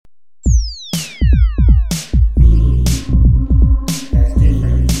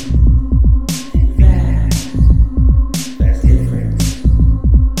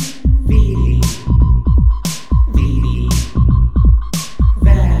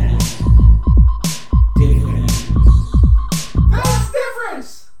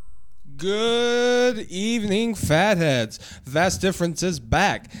Good evening, fatheads. Vast Difference is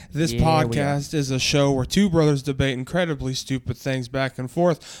back. This podcast is a show where two brothers debate incredibly stupid things back and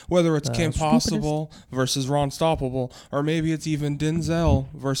forth, whether it's Kim Possible versus Ron Stoppable, or maybe it's even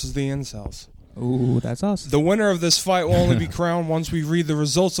Denzel versus the Incels. Ooh, that's us. The winner of this fight will only be crowned once we read the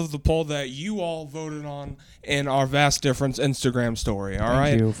results of the poll that you all voted on in our Vast Difference Instagram story. All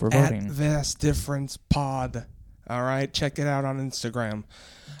right? Thank you for voting. At Vast Difference Pod. All right? Check it out on Instagram.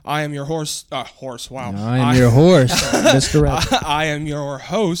 I am your Wow. I am your horse, Mr. Red. I am your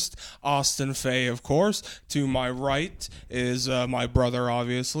host, Austin Fay, of course. To my right is my brother,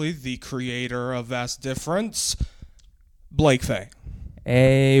 obviously, the creator of Vast Difference, Blake Fay.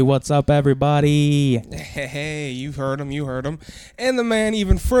 Hey, what's up, everybody? Hey, you heard him. And the man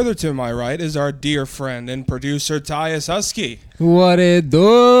even further to my right is our dear friend and producer, Tyus Husky. What it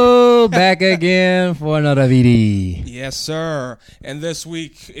do? Back again for another VD. Yes, sir. And this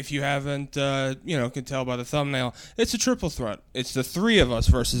week, if you haven't, can tell by the thumbnail, it's a triple threat. It's the three of us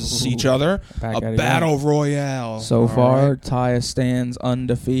versus each other. A battle royale. So far, Tyus stands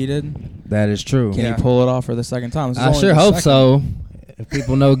undefeated. That is true. Can he pull it off for the second time? I sure hope so. If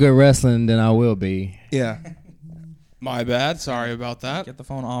people know good wrestling, then I will be. Yeah. My bad. Sorry about that. Get the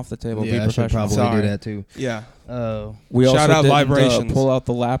phone off the table. Yeah, be professional. I should probably do that too. Yeah. We Shout also out didn't Vibrations. Pull out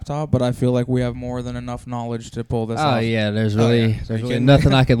the laptop, but I feel like we have more than enough knowledge to pull this off. Oh, yeah. There's really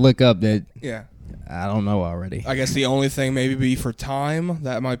nothing I could look up that I don't know already. I guess the only thing maybe be for time.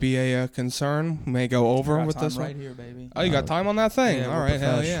 That might be a concern. May go over with this right one. here, baby. Oh, you got time on that thing? Yeah, all right,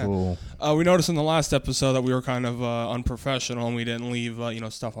 hell yeah. We noticed in the last episode that we were kind of unprofessional and we didn't leave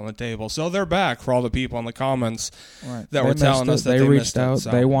stuff on the table. So they're back for all the people in the comments that were telling us that they reached out.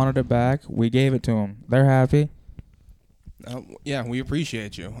 So. They wanted it back. We gave it to them. They're happy. We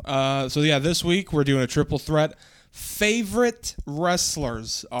appreciate you. This week we're doing a triple threat. Favorite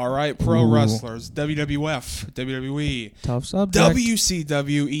wrestlers, all right? Pro wrestlers, WWF, WWE. Tough subject.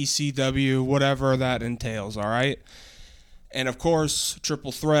 WCW, ECW, whatever that entails, all right? And, of course,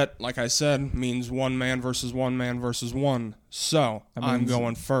 triple threat, like I said, means one man versus one. So, I'm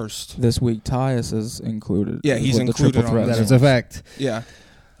going first. This week, Tyus is included. Yeah, he's included on that. Is a fact. Yeah.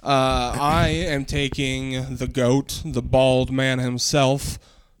 I am taking the GOAT, the bald man himself,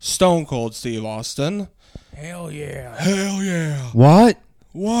 Stone Cold Steve Austin. Hell yeah. What?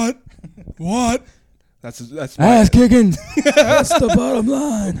 That's my ass kicking. That's the bottom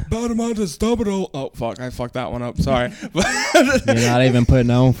line. Bottom line is double. Oh fuck! I fucked that one up. Sorry. You're not even putting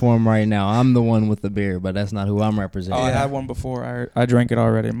on for him right now. I'm the one with the beer, but that's not who I'm representing. Oh, I had one before. I drank it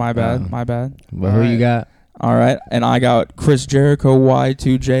already. My bad. But who you got? All right, and I got Chris Jericho,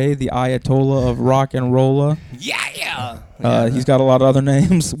 Y2J, the Ayatollah of rock and rolla. Yeah. He's got a lot of other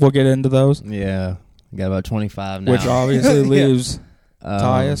names. We'll get into those. Yeah. Got about 25 now. Which obviously leaves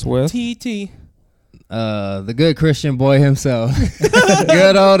Tyus with TT. The good Christian boy himself.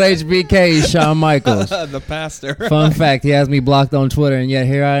 Good old HBK, Shawn Michaels. The pastor. Fun fact, he has me blocked on Twitter, and yet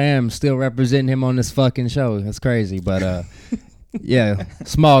here I am still representing him on this fucking show. That's crazy, but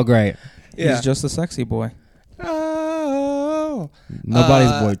small great. He's just a sexy boy.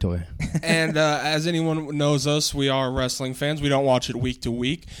 Nobody's boy toy. And as anyone knows us, we are wrestling fans. We don't watch it week to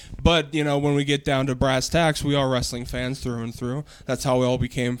week. But, when we get down to brass tacks, we are wrestling fans through and through. That's how we all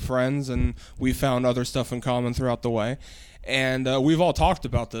became friends, and we found other stuff in common throughout the way. And we've all talked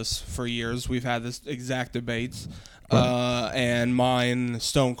about this for years. We've had this exact debates. And mine,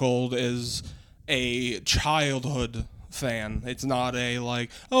 Stone Cold, is a childhood fan. It's not a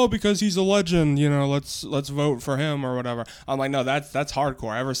because he's a legend, let's vote for him or whatever. I'm like, no, that's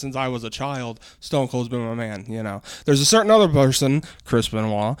hardcore. Ever since I was a child, Stone Cold's been my man. There's a certain other person, Chris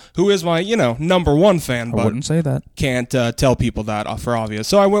Benoit, who is my number one fan, but I wouldn't say that. Can't tell people that for obvious.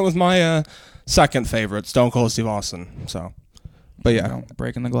 So I went with my second favorite, Stone Cold Steve Austin. So, but yeah,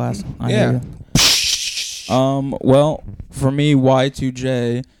 breaking the glass. I hear you. Well, for me,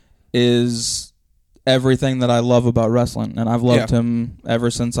 Y2J is everything that I love about wrestling, and I've loved him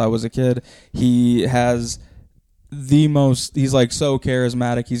ever since I was a kid. He has he's so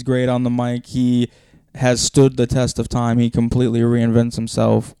charismatic. He's great on the mic. He has stood the test of time. He completely reinvents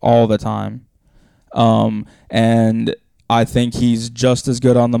himself all the time. And I think he's just as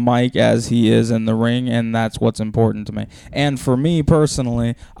good on the mic as he is in the ring, and that's what's important to me. And for me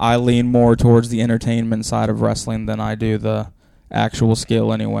personally, I lean more towards the entertainment side of wrestling than I do the actual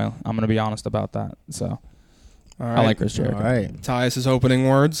skill anyway. I'm going to be honest about that. So, I like Chris Jericho. All right. Tyus' opening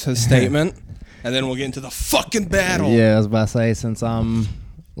words, his statement, and then we'll get into the fucking battle. Yeah, I was about to say, since I'm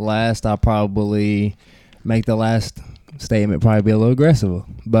last, I'll probably make the last statement probably be a little aggressive.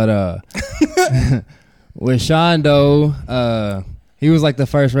 But with Shondo, He was like the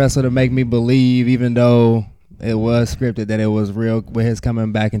first wrestler to make me believe, even though it was scripted, that it was real with his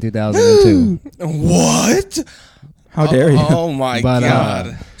coming back in 2002. What? How dare you? Oh my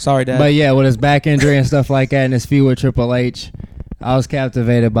God. Sorry, Dad. But yeah, with his back injury and stuff like that and his feud with Triple H, I was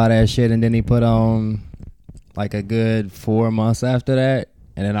captivated by that shit. And then he put on like a good 4 months after that.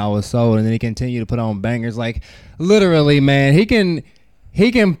 And then I was sold. And then he continued to put on bangers. Like, literally, man, he can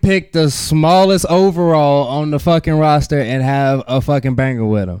pick the smallest overall on the fucking roster and have a fucking banger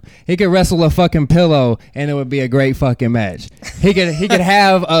with him. He could wrestle a fucking pillow and it would be a great fucking match. He could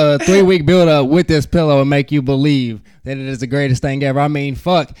have a 3-week build up with this pillow and make you believe that it is the greatest thing ever. I mean,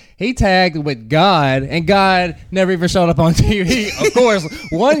 fuck. He tagged with God and God never even showed up on TV. Of course,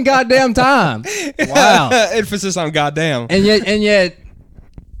 one goddamn time. Wow. Emphasis on goddamn. And yet,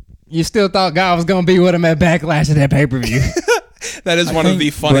 you still thought God was gonna be with him at Backlash at that pay-per-view. That is one of the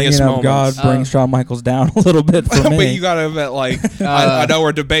funniest moments. God brings Shawn Michaels down a little bit for me. But you gotta admit, like, I know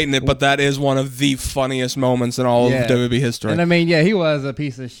we're debating it, but that is one of the funniest moments in all of WWE history. And I mean, yeah, he was a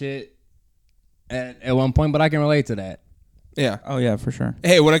piece of shit at one point, but I can relate to that. Yeah. Oh yeah, for sure.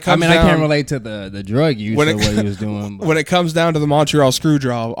 Hey, when it comes I down, can't relate to the drug use of what he was doing. But. When it comes down to the Montreal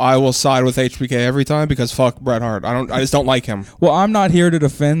Screwjob, I will side with HBK every time because fuck Bret Hart. I just don't like him. Well, I'm not here to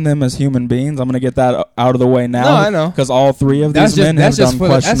defend them as human beings. I'm going to get that out of the way now. No, I know. Because all three of these men have done questionable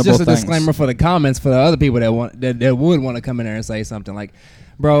things. That's just a disclaimer for the comments for the other people that would want to come in there and say something like,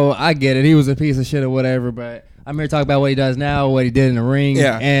 bro, I get it. He was a piece of shit or whatever, but I'm here to talk about what he does now, what he did in the ring,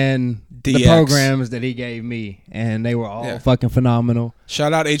 and DX. The programs that he gave me, and they were all fucking phenomenal.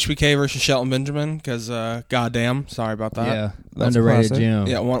 Shout out HBK versus Shelton Benjamin because goddamn, sorry about that. Yeah, underrated gym.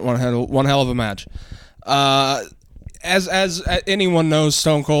 Yeah, one hell of a match. As anyone knows,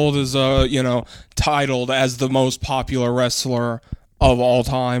 Stone Cold is titled as the most popular wrestler of all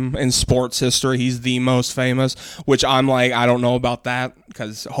time in sports history. He's the most famous, which I'm like, I don't know about that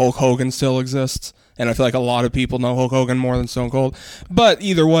because Hulk Hogan still exists. And I feel like a lot of people know Hulk Hogan more than Stone Cold. But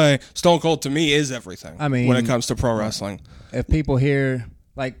either way, Stone Cold to me is everything. I mean, when it comes to pro wrestling. If people hear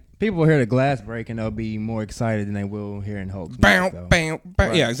the glass breaking, they'll be more excited than they will hearing Hulk. Bam, bam, bam.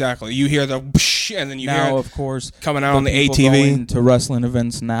 Right. Yeah, exactly. You hear the whoosh, and then you hear it of course, coming out on the ATV. Going to wrestling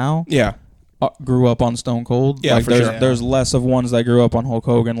events now. Yeah. Grew up on Stone Cold. Yeah, like, for sure. There's less of ones that grew up on Hulk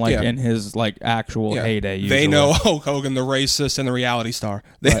Hogan, in his actual heyday. Usually. They know Hulk Hogan, the racist and the reality star.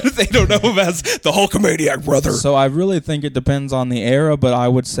 They don't know him as the Hulkamaniac brother. So I really think it depends on the era, but I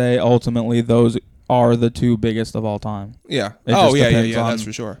would say ultimately those are the two biggest of all time. Yeah. That's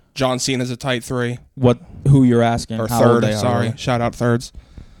for sure. John Cena's a tight 3. Who you're asking? Or how third? Old they sorry, are. Shout out thirds.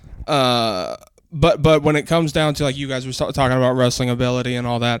 But when it comes down to, like, you guys were talking about wrestling ability and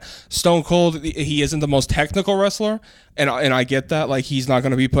all that, Stone Cold, he isn't the most technical wrestler, and I get that. Like, he's not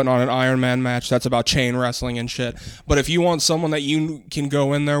going to be putting on an Iron Man match that's about chain wrestling and shit. But if you want someone that you can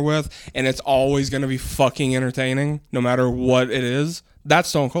go in there with, and it's always going to be fucking entertaining, no matter what it is, that's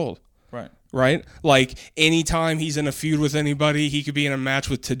Stone Cold. Right? Like, anytime he's in a feud with anybody, he could be in a match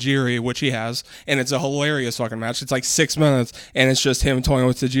with Tajiri, which he has, and it's a hilarious fucking match. It's like 6 minutes, and it's just him toying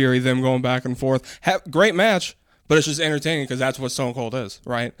with Tajiri, them going back and forth. Great match, but it's just entertaining because that's what Stone Cold is,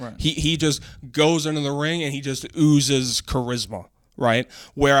 right? He just goes into the ring, and he just oozes charisma, right?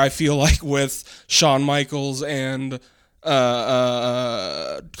 Where I feel like with Shawn Michaels and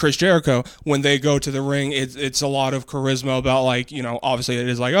Chris Jericho, when they go to the ring, it's a lot of charisma about, like, obviously it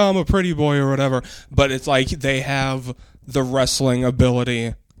is like, oh, I'm a pretty boy or whatever, but it's like they have the wrestling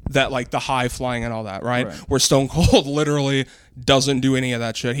ability that, like, the high flying and all that, right? Where Stone Cold literally doesn't do any of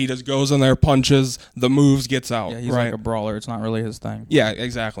that shit. He just goes in there, punches, the moves, gets out. Yeah, he's like a brawler. It's not really his thing. Yeah,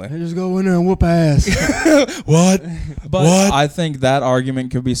 exactly. They just go in there and whoop ass. What? But I think that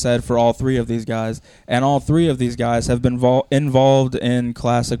argument could be said for all three of these guys, and all three of these guys have been involved in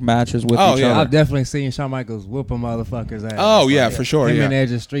classic matches with each other. I've definitely seen Shawn Michaels whoop a motherfucker's ass. Oh, yeah, for sure. Him and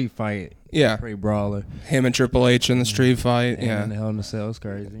Edge street fight. Yeah. Pretty brawler. Him and Triple H in the street fight. And the Hell in a Cell is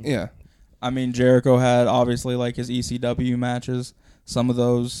crazy. Yeah. I mean, Jericho had obviously like his ECW matches. Some of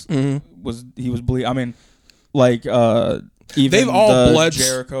those he was bleeding. I mean, like even they've all bled.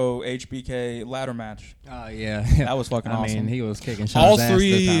 Jericho HBK ladder match. Oh yeah, that was fucking awesome. I mean, he was kicking Shawn's ass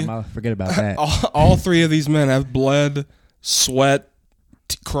this time. I forget about that. all three of these men have bled, sweat,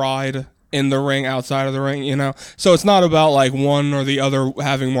 cried in the ring, outside of the ring, So it's not about like one or the other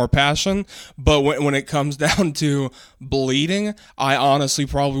having more passion, but when it comes down to bleeding, I honestly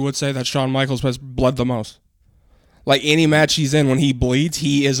probably would say that Shawn Michaels has bled the most. Like, any match he's in, when he bleeds,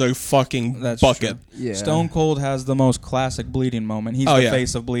 he is a fucking bucket. Yeah. Stone Cold has the most classic bleeding moment. He's the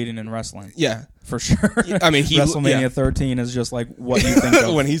face of bleeding in wrestling. Yeah. For sure. I mean, WrestleMania 13 is just like what you think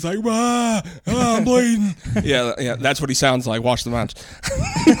of. When he's like, I'm bleeding. yeah, that's what he sounds like. Watch the match.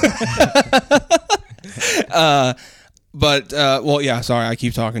 Sorry, I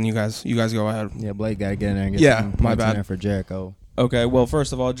keep talking. You guys go ahead. Yeah, Blake got to get in there and get some my points in bad. there for Jericho. Okay, well,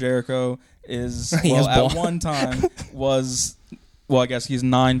 first of all, Jericho is, at one time was... Well, I guess he's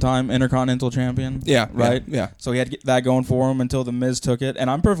 9-time Intercontinental Champion. Yeah. Right? Yeah. So he had that going for him until The Miz took it. And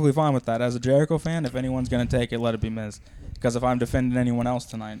I'm perfectly fine with that. As a Jericho fan, if anyone's going to take it, let it be Miz. Because if I'm defending anyone else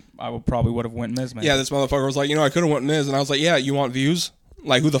tonight, I probably would have went Miz, man. Yeah, this motherfucker was like, I could have went Miz. And I was like, yeah, you want views?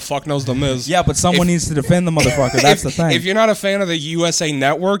 Like, who the fuck knows The Miz? Yeah, but someone needs to defend the motherfucker. That's the thing. If you're not a fan of the USA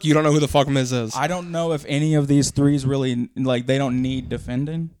Network, you don't know who the fuck Miz is. I don't know if any of these threes really, they don't need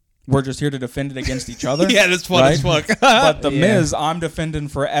defending. We're just here to defend it against each other. Yeah, that's fun as fuck. But The Miz, I'm defending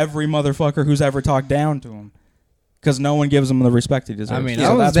for every motherfucker who's ever talked down to him. Because no one gives him the respect he deserves. I mean, so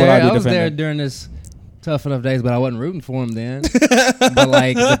I was that's what I'd be I was there defending. during this tough enough days, but I wasn't rooting for him then. But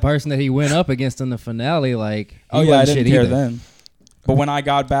like the person that he went up against in the finale, like I wasn't didn't shit care either. then. But when I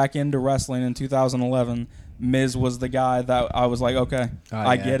got back into wrestling in 2011, Miz was the guy that I was like, okay,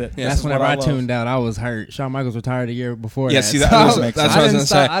 I get it. Yeah, that's whenever I love. tuned out. I was hurt. Shawn Michaels retired a year before. Yeah, that. see, that's what I was going to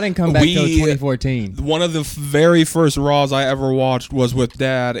say. I didn't come back till 2014. One of the very first Raws I ever watched was with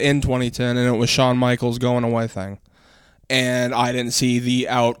Dad in 2010, and it was Shawn Michaels' going away thing. And I didn't see the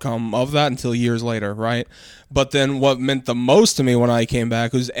outcome of that until years later, right? But then what meant the most to me when I came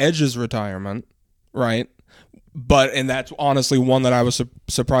back was Edge's retirement, right? And that's honestly one that I was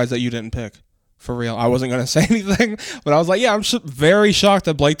surprised that you didn't pick. For real. I wasn't going to say anything, but I was like, yeah, I'm very shocked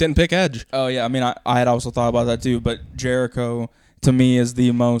that Blake didn't pick Edge. Oh, yeah. I mean, I had also thought about that too, but Jericho, to me, is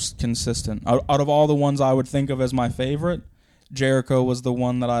the most consistent. Out of all the ones I would think of as my favorite, Jericho was the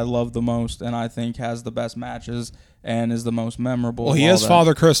one that I love the most and I think has the best matches and is the most memorable. Well, he is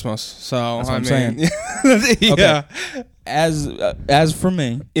Father Christmas, so that's what I'm saying. Yeah. Okay. As for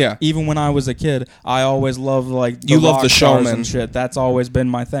me, even when I was a kid, I always loved you love the showman and shit. That's always been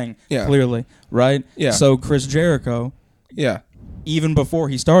my thing. Yeah. Clearly, right? Yeah. So Chris Jericho, even before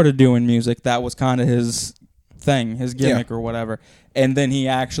he started doing music, that was kind of his thing, his gimmick or whatever. And then he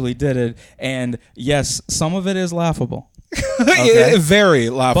actually did it. And yes, some of it is laughable. Okay? Very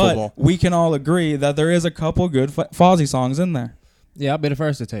laughable. But we can all agree that there is a couple good Fozzy songs in there. Yeah, I'll be the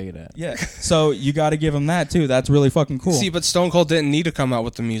first to tell you that. Yeah. So you got to give him that too. That's really fucking cool. See, but Stone Cold didn't need to come out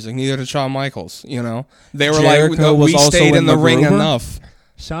with the music. Neither did Shawn Michaels. They were Jericho we was stayed also in the ring Gruber. enough.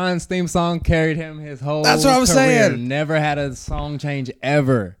 Shawn's theme song carried him his whole That's what I was career. saying. Never had a song change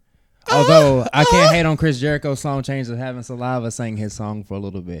ever. Although I can't hate on Chris Jericho's song change of having Saliva sing his song for a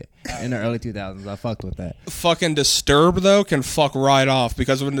little bit in the early 2000s. I fucked with that. Fucking Disturbed though can fuck right off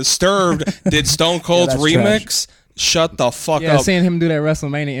because when Disturbed did Stone Cold's remix, shut the fuck Yeah, up. seeing him do that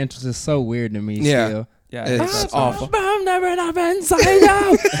WrestleMania entrance is so weird to me. Yeah. Still. Yeah, it's awful. I'm never inside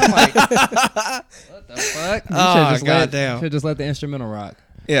out. I'm like, what the fuck? Should just let the instrumental rock.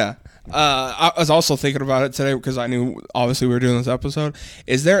 Yeah. I was also thinking about it today because I knew obviously we were doing this episode.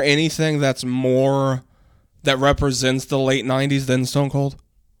 Is there anything that's more that represents the late 90s than Stone Cold?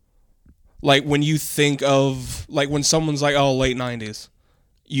 Like when you think of, like when someone's like, oh, late 90s,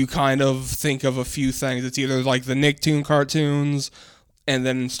 you kind of think of a few things. It's either like the Nicktoon cartoons and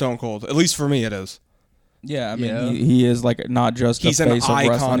then Stone Cold. At least for me it is. Yeah, I mean, he is like not just he's a face an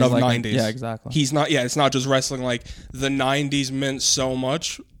icon wrestling. of like 90s. Yeah, exactly. He's not. Yeah, it's not just wrestling. Like the 90s meant so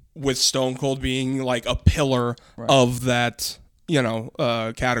much with Stone Cold being like a pillar of that,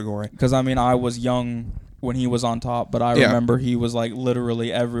 category. Because I mean, I was young when he was on top, but I remember he was like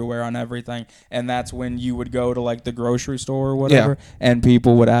literally everywhere on everything, and that's when you would go to like the grocery store or whatever, and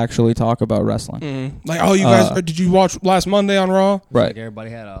people would actually talk about wrestling. Mm-hmm. Like, oh, you guys, did you watch last Monday on Raw? Right. Like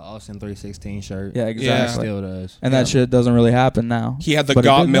everybody had an Austin 316 shirt. Yeah, exactly. Still does. And that shit doesn't really happen now. He had the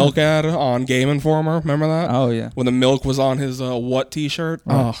Got Milk ad on Game Informer. Remember that? Oh, yeah. When the milk was on his what t-shirt?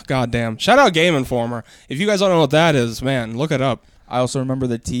 Oh, goddamn. Shout out Game Informer. If you guys don't know what that is, man, look it up. I also remember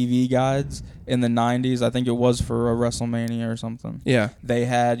the TV guides in the 90s. I think it was for a WrestleMania or something. Yeah. They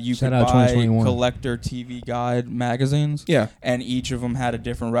had, you could buy collector TV guide magazines. Yeah. And each of them had a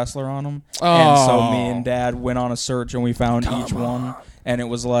different wrestler on them. Oh. And so me and Dad went on a search and we found each one. And it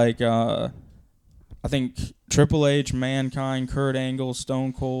was like, I think Triple H, Mankind, Kurt Angle,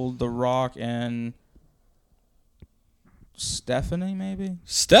 Stone Cold, The Rock, and Stephanie, maybe?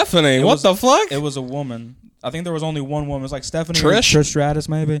 Stephanie? What the fuck? It was a woman. I think there was only one woman. It was like Stephanie Trish? or Trish Stratus,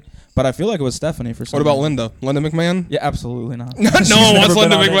 maybe. But I feel like it was Stephanie for some What about reason. Linda? Linda McMahon? Yeah, absolutely not. No one wants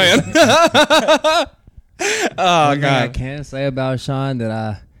Linda McMahon. Oh, God. I can't say about Sean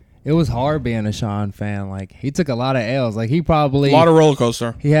that it was hard being a Sean fan. Like, he took a lot of L's. Like, he probably a lot of roller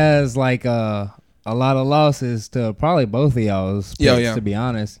coaster. He has like a lot of losses to probably both of y'all's picks, to be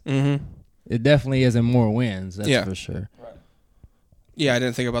honest. Mm-hmm. It definitely isn't more wins, that's for sure. Right. Yeah, I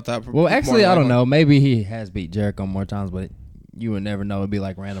didn't think about that. Well, actually, I don't know. Maybe he has beat Jericho more times, but you would never know. It'd be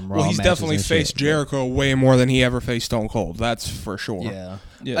like random Raw. Well, he's definitely faced shit. Jericho way more than he ever faced Stone Cold. That's for sure. Yeah.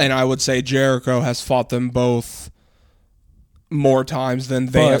 And I would say Jericho has fought them both more times than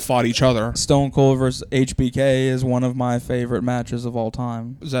they have fought each other. Stone Cold versus HBK is one of my favorite matches of all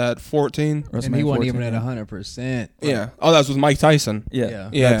time. Is that 14? And he wasn't even at 100%. Yeah. Oh, that was with Mike Tyson. Yeah.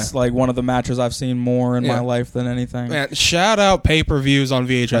 That's like one of the matches I've seen more in my life than anything. Man, shout out pay-per-views on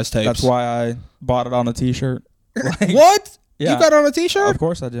VHS tapes. That's why I bought it on a T-shirt. What? Yeah. You got it on a T-shirt? Of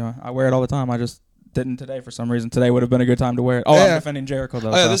course I do. I wear it all the time. I just didn't today for some reason. Today would have been a good time to wear it. Oh, I'm defending Jericho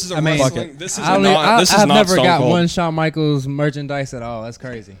though. Oh, yeah, this is a wrestling. This is I've not never Stone got Cold. one Shawn Michaels merchandise at all. That's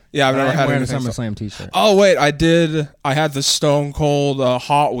crazy. Yeah, I've never had wearing a anything. SummerSlam T-shirt. Oh wait, I did. I had the Stone Cold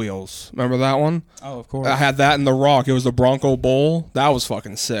Hot Wheels. Remember that one? Oh, of course. I had that in The Rock. It was the Bronco Bowl. That was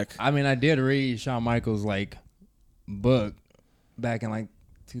fucking sick. I mean, I did read Shawn Michaels like book back in like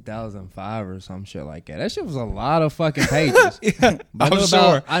 2005 or some shit like that. That shit was a lot of fucking pages. I'm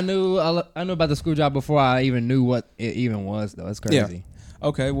sure. I knew about the screw job before I even knew what it even was, though. It's crazy. Yeah.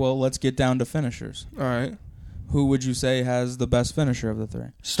 Okay, well, let's get down to finishers. All right. Who would you say has the best finisher of the three?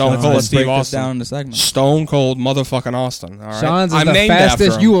 Stone Cold let's Steve break Austin. This down into segments. Stone Cold motherfucking Austin. All right. Sean's is I'm the named after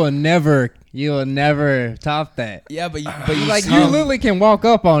fastest. him. You will never top that. Yeah, but you literally can walk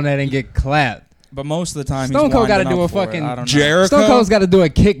up on that and get clapped. But most of the time, Stone Cold got to do a fucking Jericho. Stone Cold's got to do a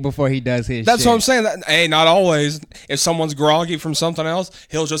kick before he does his. That's shit. what I'm saying. Hey, not always. If someone's groggy from something else,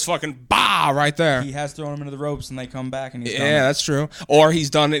 he'll just fucking right there. He has thrown him into the ropes and they come back and he's done that's true. Or he's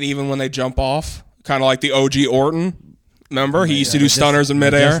done it even when they jump off, kind of like the OG Orton. Remember, he used to do stunners in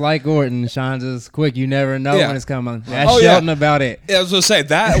midair. Just like Orton, Sean's is quick. You never know when it's coming. That's Shelton about it. Yeah, I was going to say,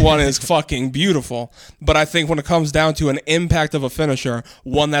 that one is fucking beautiful. But I think when it comes down to an impact of a finisher,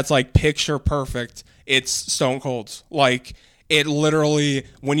 one that's like picture perfect, it's Stone Cold's. Like, it literally,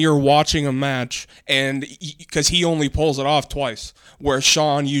 when you're watching a match, and because he only pulls it off twice, where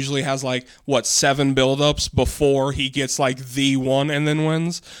Sean usually has like, 7 buildups before he gets like the one and then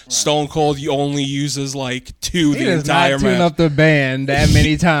wins. Right. Stone Cold only uses like 2 the entire match. He does not tune up the band that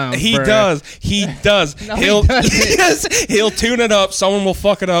many times. He does. He does. No, he'll tune it up. Someone will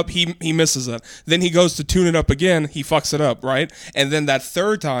fuck it up. He misses it. Then he goes to tune it up again. He fucks it up, right? And then that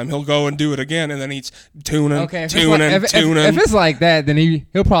third time, he'll go and do it again, and then he's tuning. If it's like that, then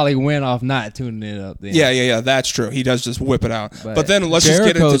he'll probably win off not tuning it up. Then. Yeah. That's true. He does just whip it out. But then let's just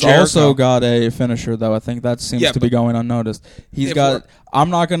get into Jericho's Jericho. Also got a finisher, though. I think that seems to be going unnoticed. He's got. I'm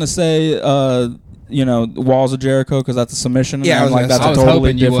not going to say. Walls of Jericho because that's a submission. Yeah, that's a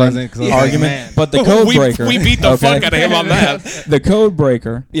totally different argument. But the code breaker, we beat the fuck out of him on that. The code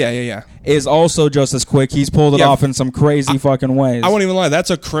breaker, is also just as quick. He's pulled it off in some crazy fucking ways. I won't even lie. That's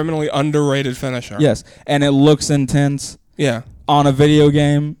a criminally underrated finisher. Yes, and it looks intense. Yeah, on a video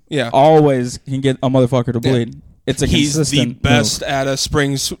game. Yeah, always can get a motherfucker to bleed. Yeah. It's a He's the best move. at a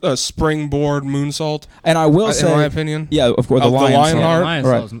springboard moonsault. And I will say, in my opinion, of course, the Lionheart.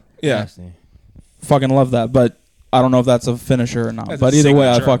 Right. Yeah. Fucking love that, but I don't know if that's a finisher or not. That's but either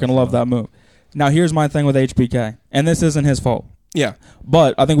way, I fucking love that move. Now, here's my thing with HBK, and this isn't his fault. Yeah.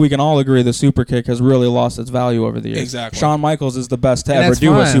 But I think we can all agree the super kick has really lost its value over the years. Exactly. Shawn Michaels is the best to ever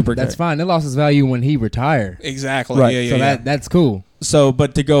do a super kick. That's fine. It lost its value when he retired. Exactly. Right. So that's cool. So,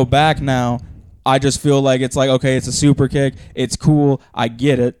 but to go back now, I just feel like it's like, okay, it's a super kick. It's cool. I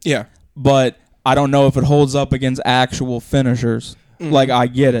get it. Yeah. But I don't know if it holds up against actual finishers. Like, I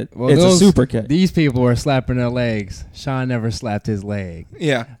get it. Well, it's a super kick. These people are slapping their legs. Sean never slapped his leg.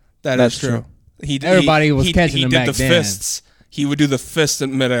 Yeah, that's true. Everybody was catching him back then. He did the fists. He would do the fist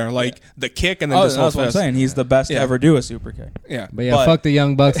in midair, like the kick and then just that's what I'm saying. He's the best to ever do a super kick. Yeah. But fuck the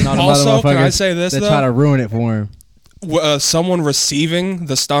Young Bucks and all the also, motherfuckers can I say this, that try to ruin it for him. Someone receiving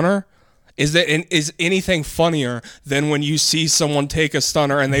the stunner, is anything funnier than when you see someone take a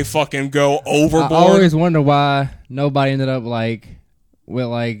stunner and they fucking go overboard? I always wonder why nobody ended up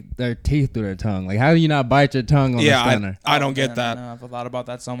with their teeth through their tongue. Like, how do you not bite your tongue on the stunner? I don't get that. I've thought about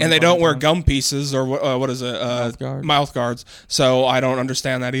that so much. And they don't wear gum pieces or what is it? Mouth guards. So I don't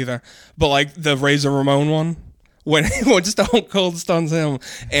understand that either. But like the Razor Ramon one, when Stone Cold stuns him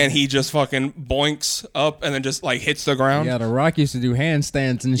and he just fucking boinks up and then just like hits the ground. Yeah, The Rock used to do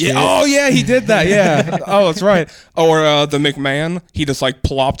handstands and shit. Yeah. Oh yeah, he did that. Yeah. Oh, that's right. Or the McMahon, he just like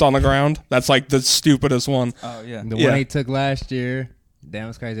plopped on the ground. That's like the stupidest one. Oh yeah. The one he took last year. damn,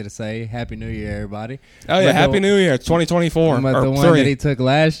 it's crazy to say. Happy New Year, everybody. Oh, yeah, Happy New Year. It's 2024. But the one that he took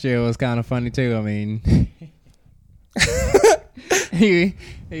last year was kind of funny, too. I mean, he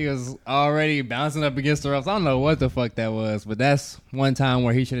was already bouncing up against the ropes. I don't know what the fuck that was, but that's one time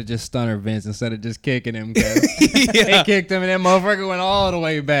where he should have just stunned Vince instead of just kicking him. He kicked him, and that motherfucker went all the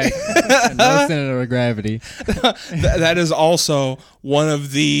way back. No center of gravity. That is also one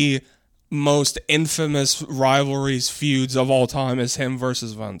of the most infamous rivalries, feuds of all time, is him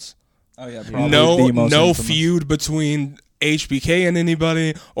versus Vince. Oh yeah, probably no feud between HBK and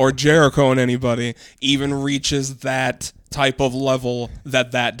anybody or Jericho and anybody even reaches that type of level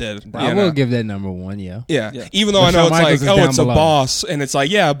that did. I will give that number one, yeah. Even though I know it's like, it's a boss, and it's like,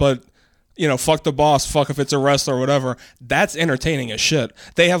 yeah, but fuck the boss, fuck if it's a wrestler or whatever. That's entertaining as shit.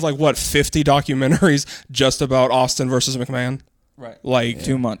 They have 50 documentaries just about Austin versus McMahon. Right.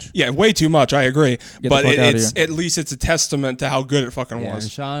 Too much. Yeah, way too much. I agree. But it's at least it's a testament to how good it fucking was.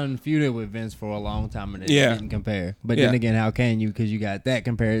 And Shawn feuded with Vince for a long time, and it didn't compare. But then again, how can you? Because you got that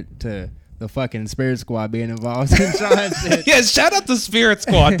compared to the fucking Spirit Squad being involved in Shawn shit. Yeah, shout out to Spirit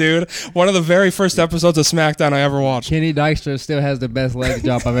Squad, dude. One of the very first episodes of SmackDown I ever watched. Kenny Dykstra still has the best leg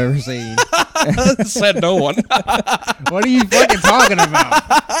drop I've ever seen. Said no one. What are you fucking talking about?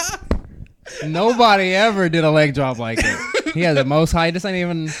 Nobody ever did a leg drop like it. He has the most height. This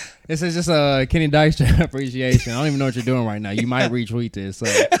is just a Kenny Dykstra appreciation. I don't even know what you're doing right now. You might retweet this. So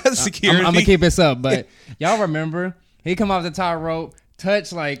Security. I'm going to keep this up. But y'all remember, he come off the top rope,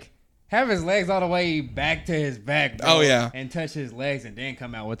 touch have his legs all the way back to his back, bro. Oh, yeah. And touch his legs and then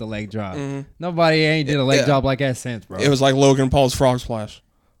come out with the leg drop. Mm-hmm. Nobody ain't did a leg drop like that since, bro. It was like Logan Paul's frog splash.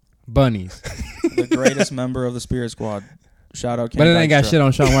 Bunnies. The greatest member of the Spirit Squad. Shout out Kenny But it ain't got shit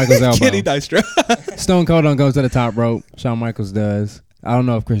on Shawn Michaels' elbow. Kenny Dykstra. Stone Cold don't go to the top rope. Shawn Michaels does. I don't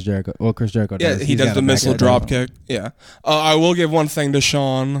know if Chris Jericho does. Yeah, he does the missile drop kick. Yeah. I will give one thing to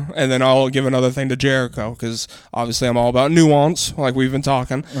Shawn, and then I'll give another thing to Jericho, because obviously I'm all about nuance, like we've been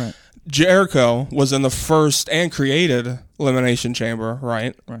talking. Right. Jericho was in the first and created Elimination Chamber,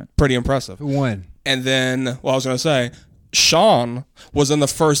 right? Right. Pretty impressive. Who won? And then, I was going to say, Shawn was in the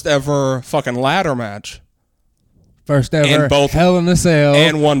first ever fucking ladder match. First ever Hell in a Cell.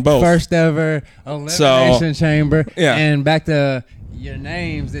 And won both. First ever Elimination Chamber. Yeah. And back to your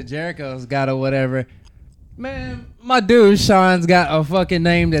names that Jericho's got or whatever. Man, my dude Shawn's got a fucking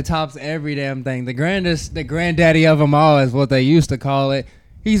name that tops every damn thing. The granddaddy of them all is what they used to call it.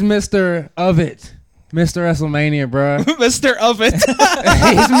 He's Mr. Of It. Mr. WrestleMania, bro. Mr. Of It. He's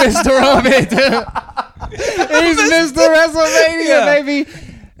Mr. Of It. He's Mr. WrestleMania, baby.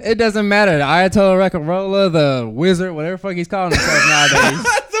 It doesn't matter. The Ayatollah Rock-a-Rolla, the Wizard, whatever the fuck he's calling himself nowadays.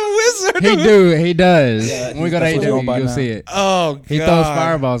 The Wizard. He does. Yeah, when we go to AEW, you'll see it. Oh, God. He throws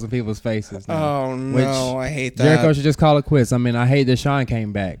fireballs in people's faces now. Oh, no. I hate that. Jericho should just call it quits. I mean, I hate that Shawn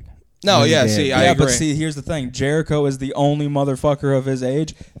came back. No, yeah, see, I agree. But see, here's the thing. Jericho is the only motherfucker of his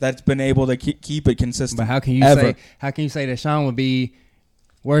age that's been able to keep it consistent. But how can you say that Shawn would be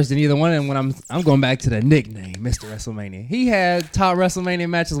worse than either one? And when I'm going back to the nickname, Mr. WrestleMania. He had top WrestleMania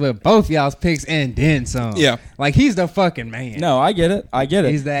matches with both y'all's picks and then some. Yeah. Like, he's the fucking man. No, I get it.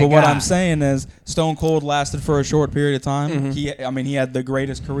 He's that But guy. what I'm saying is Stone Cold lasted for a short period of time. Mm-hmm. He had the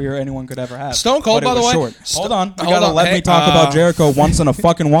greatest career anyone could ever have. Stone Cold, by the way. Short. Hold on. You gotta let me talk about Jericho once in a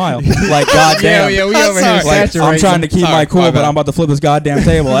fucking while. Like, goddamn. Yeah, we over here saturating. I'm trying to keep my cool, but I'm about to flip this goddamn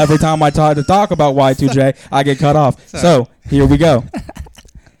table. Every time I try to talk about Y2J, I get cut off. So, here we go.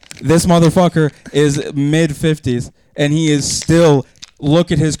 This motherfucker is mid-50s, and he is still,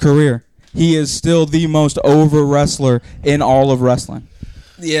 look at his career. He is still the most over wrestler in all of wrestling.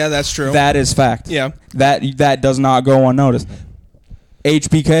 Yeah, that's true. That is fact. Yeah. That does not go unnoticed.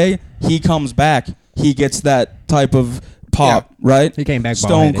 HBK, he comes back. He gets that type of pop, right? He came back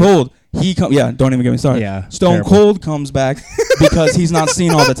Stone Cold. Don't even get me started. Yeah, Stone Cold comes back because he's not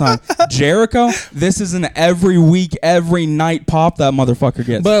seen all the time. Jericho, this is an every week, every night pop that motherfucker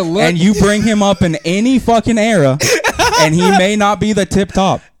gets. But look, and you bring him up in any fucking era, and he may not be the tip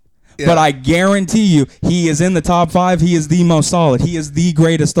top. Yeah. But I guarantee you, he is in the top 5. He is the most solid. He is the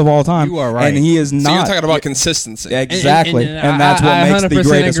greatest of all time. You are right. And he is not. So you're talking about consistency. Exactly. And that's what makes the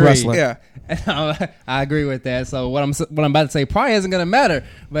greatest wrestler. Yeah. I agree with that. So what I'm about to say probably isn't going to matter.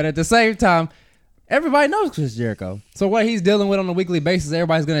 But at the same time, everybody knows Chris Jericho. So what he's dealing with on a weekly basis,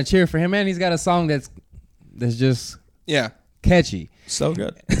 everybody's going to cheer for him. And he's got a song that's just catchy. So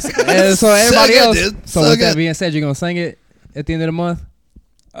good. So everybody else. So with that being said, you're going to sing it at the end of the month?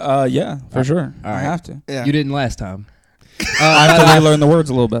 Yeah, for sure. All right. I have to. Yeah. You didn't last time. I have to relearn the words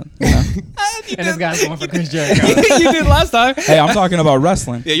a little bit. You know? And this guy's going for Chris Jericho. You did last time. Hey, I'm talking about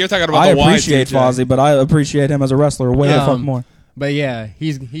wrestling. Yeah, you're talking about I appreciate Fozzy, but I appreciate him as a wrestler way the fuck more. But yeah,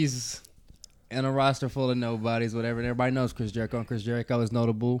 he's in a roster full of nobodies, whatever. And everybody knows Chris Jericho, and Chris Jericho is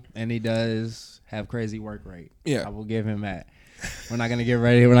notable, and he does have crazy work rate. Yeah, I will give him that. We're not gonna get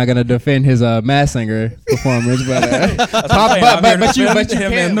ready. We're not gonna defend his Masked Singer performance, but you can.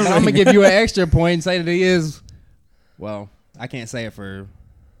 But I'm gonna give you an extra point and say that he is. Well, I can't say it for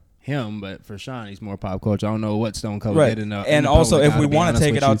him, but for Sean, he's more pop culture. I don't know what Stone Cold did in the and also, if we want to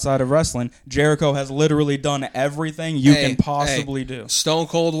take it outside of wrestling, Jericho has literally done everything you can possibly do. Stone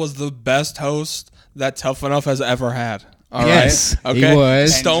Cold was the best host that Tough Enough has ever had. All yes, right? Okay. He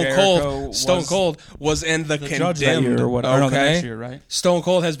was. Stone Cold was in the Condemned. Or whatever. Okay. The next year, right? Stone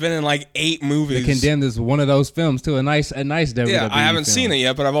Cold has been in like 8 movies. The Condemned is one of those films too. A nice WWE. Yeah, I haven't film. seen it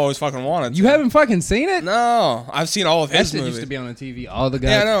yet, but I've always fucking wanted to. You haven't fucking seen it? No, I've seen all of his movies. Used to be on the TV. All the guys.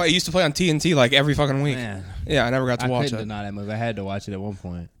 Yeah, no, it used to play on TNT like every fucking week. Man. Yeah, I never got to watch it. I couldn't deny that movie. I had to watch it at one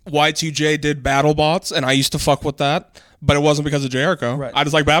point. Y2J did BattleBots, and I used to fuck with that, but it wasn't because of Jericho. Right. I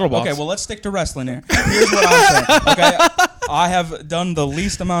just like BattleBots. Okay, well, let's stick to wrestling here. Here's what I'm saying. Okay, I have done the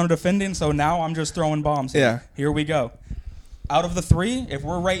least amount of defending, so now I'm just throwing bombs. Yeah. Here we go. Out of the 3, if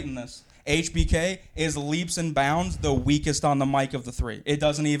we're rating this, HBK is leaps and bounds the weakest on the mic of the 3. It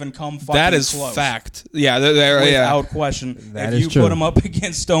doesn't even come fucking close. That is fact. Yeah, without question. That if is you true. put him up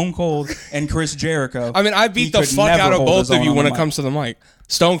against Stone Cold and Chris Jericho, I mean, I beat the fuck out of both of you when it comes to the mic.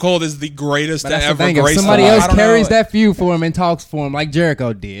 Stone Cold is the greatest to ever grace the mic. Somebody else carries that feud for him and talks for him like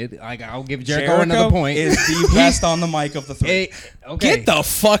Jericho did. Like, I'll give Jericho another point. Is the best on the mic of the 3. Okay. Get the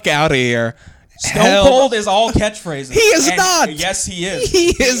fuck out of here. Stone Cold is all catchphrases. He is not. Yes, he is. He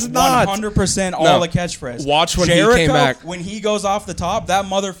is not. 100% all the catchphrases. Watch when Jericho, he came back. When he goes off the top, that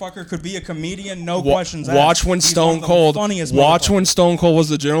motherfucker could be a comedian, no questions asked. Watch when Stone Cold. Watch when Stone Cold was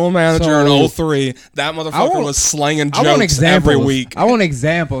the general manager in 03. That motherfucker was slanging jokes every week. I want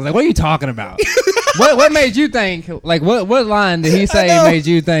examples. Like, what are you talking about? What made you think? Like, what line did he say made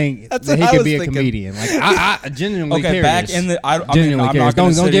you think that he could be a comedian? Like, I genuinely curious. Back in the, genuinely curious.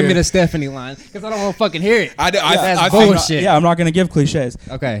 Don't give me the Stephanie line because I don't want to fucking hear it. That's bullshit. I'm not going to give cliches.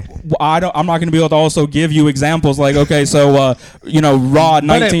 Okay. I'm not going to be able to also give you examples like, okay, so Raw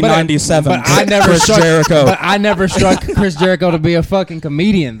 1997. But I never struck Chris Jericho to be a fucking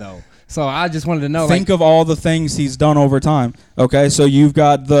comedian though. So I just wanted to know. Think of all the things he's done over time. Okay, so you've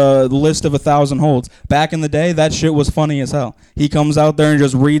got the list of 1,000 holds. Back in the day, that shit was funny as hell. He comes out there and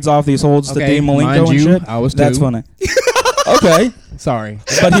just reads off these holds to Dean Malenko and shit. I was That's funny. Okay, sorry,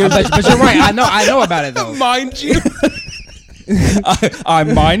 but you're right. I know about it though. Mind you.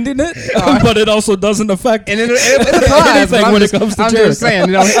 I'm minding it, but it also doesn't affect it applies anything when it comes to I'm Jericho. just saying,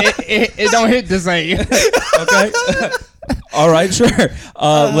 it don't hit the same. Okay. All right, sure.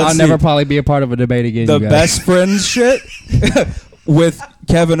 I'll never probably be a part of a debate again. The best friends shit with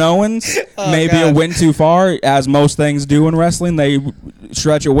Kevin Owens, a win too far, as most things do in wrestling. They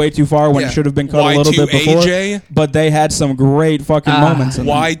stretch it way too far when it should have been cut a little bit before. But they had some great fucking moments.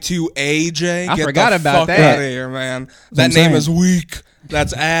 Y2AJ. I forgot about that. Get the fuck out of here, man. That name is weak.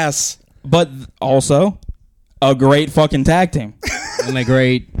 That's ass. But also, a great fucking tag team. And a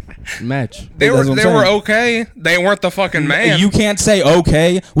great match. They were okay. They weren't the fucking man. You can't say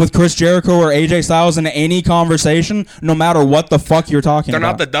okay with Chris Jericho or AJ Styles in any conversation, no matter what the fuck you're talking about. They're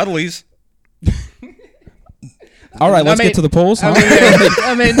not the Dudleys. All right, let's get to the polls. Huh? Not together,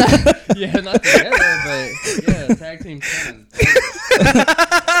 but tag team.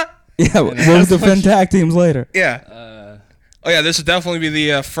 We'll defend tag teams later. Yeah. This will definitely be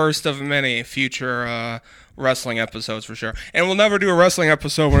the first of many future wrestling episodes for sure. And we'll never do a wrestling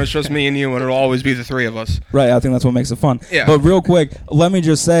episode when it's just me and you, and it'll always be the 3 of us. Right, I think that's what makes it fun. Yeah. But real quick, let me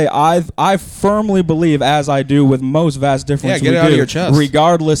just say, I firmly believe, as I do with most vast difference get it out of your chest.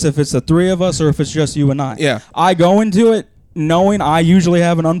 Regardless if it's the 3 of us or if it's just you and I. Yeah. I go into it knowing I usually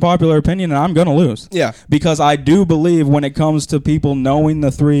have an unpopular opinion and I'm going to lose. Yeah. Because I do believe when it comes to people knowing the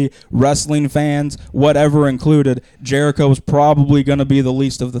 3 wrestling fans, whatever included, Jericho's probably going to be the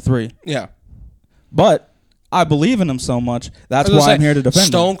least of the 3. Yeah. But I believe in him so much. That's why I'm here to defend him.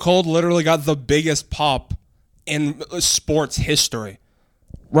 Stone Cold literally got the biggest pop in sports history.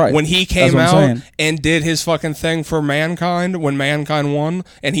 Right. When he came out and did his fucking thing for Mankind, when Mankind won,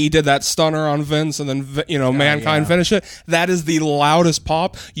 and he did that stunner on Vince, and then Mankind finished it. That is the loudest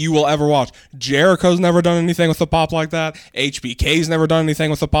pop you will ever watch. Jericho's never done anything with a pop like that. HBK's never done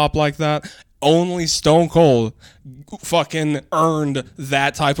anything with a pop like that. Only Stone Cold fucking earned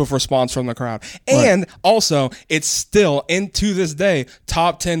that type of response from the crowd. And also, it's still, to this day,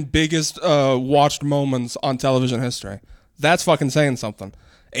 top 10 biggest watched moments on television history. That's fucking saying something.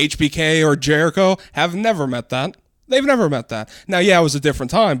 HBK or Jericho have never met that. They've never met that. Now, yeah, it was a different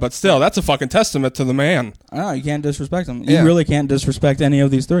time, but still, that's a fucking testament to the man. No, you can't disrespect him. You really can't disrespect any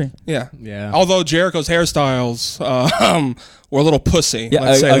of these three. Yeah. Yeah. Although Jericho's hairstyles were a little pussy. Yeah,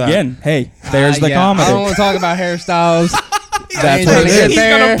 let's say again, hey, there's the comedy. I don't want to talk about hairstyles. That's what it is. He's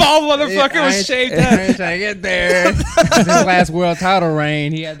got a bald motherfucker with shaved head. I ain't trying to get there. His last world title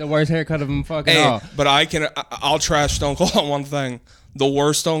reign, he had the worst haircut of him fucking all. But I'll trash Stone Cold on one thing. The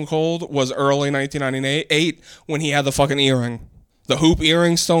worst Stone Cold was early 1998 when he had the fucking earring. The hoop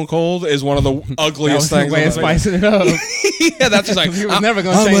earring Stone Cold is one of the ugliest things. Way of spicing it up. Yeah, that's just like, he was never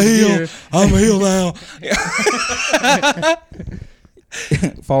going to change I'm a heel now.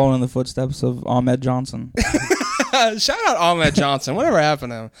 Following in the footsteps of Ahmed Johnson. Shout out Ahmed Johnson. Whatever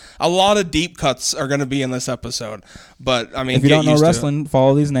happened to him? A lot of deep cuts are going to be in this episode. But, I mean, if you don't know wrestling,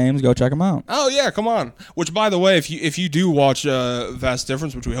 follow these names. Go check them out. Oh, yeah, come on. Which, by the way, if you do watch Vast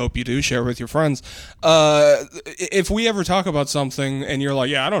Difference, which we hope you do, share with your friends, if we ever talk about something and you're like,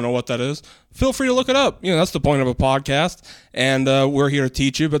 yeah, I don't know what that is, feel free to look it up. You know, that's the point of a podcast. And we're here to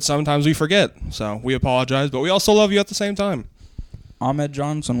teach you, but sometimes we forget. So we apologize, but we also love you at the same time. Ahmed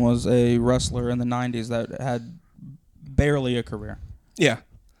Johnson was a wrestler in the 90s that had barely a career. Yeah.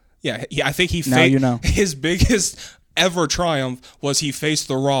 I think he now you know. His biggest ever triumph was he faced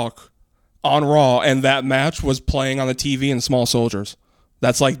The Rock on Raw, and that match was playing on the TV in Small Soldiers.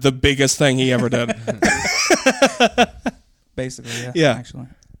 That's like the biggest thing he ever did. Basically, yeah. Actually,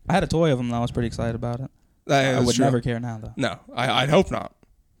 I had a toy of him, and I was pretty excited about it. I would never care now, though. No, I'd hope not.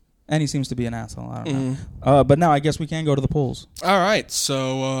 And he seems to be an asshole. I don't know. But now I guess we can go to the polls. All right.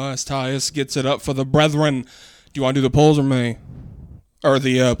 So as Tyus gets it up for the brethren, do you want to do the polls or me? Or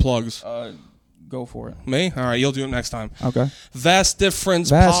the plugs? Go for it. Me? All right. You'll do it next time. Okay. Vast Difference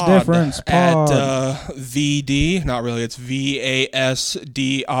Vast Pod. Difference Pod. At VD. Not really. It's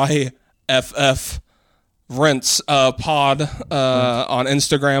VASDIFF. Rinse Pod on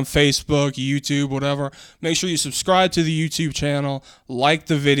Instagram, Facebook, YouTube, whatever. Make sure you subscribe to the YouTube channel, like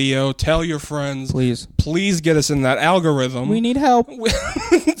the video, tell your friends. Please get us in that algorithm. We need help.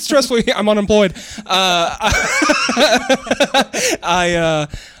 It's stressful. I'm unemployed.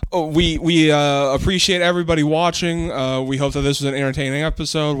 We appreciate everybody watching. We hope that this was an entertaining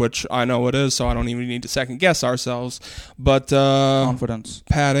episode, which I know it is, so I don't even need to second guess ourselves. But confidence.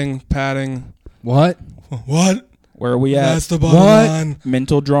 Padding. What? Where are we at? That's the bottom line.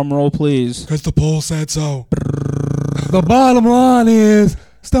 Mental drum roll, please. Because the poll said so. The bottom line is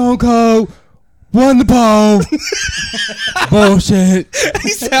Stone Cold won the poll. Bullshit. He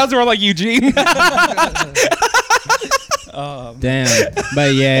sounds more like Eugene. Damn.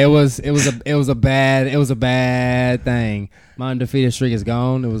 But yeah, it was a bad thing. My undefeated streak is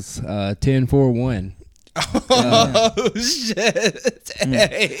gone. It was 10-4-1. Oh shit!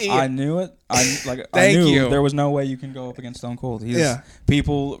 Hey. I knew it. Thank I knew you. There was no way you can go up against Stone Cold.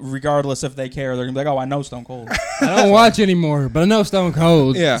 People, regardless if they care, they're gonna be like, "Oh, I know Stone Cold." I don't watch anymore, but I know Stone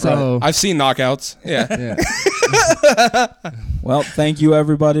Cold. Yeah, so I've seen knockouts. Yeah. Well, thank you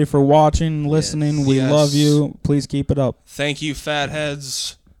everybody for watching, listening. Yes. We love you. Please keep it up. Thank you,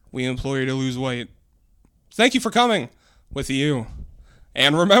 fatheads. We implore you to lose weight. Thank you for coming. With you,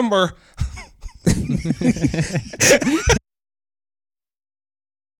 and remember.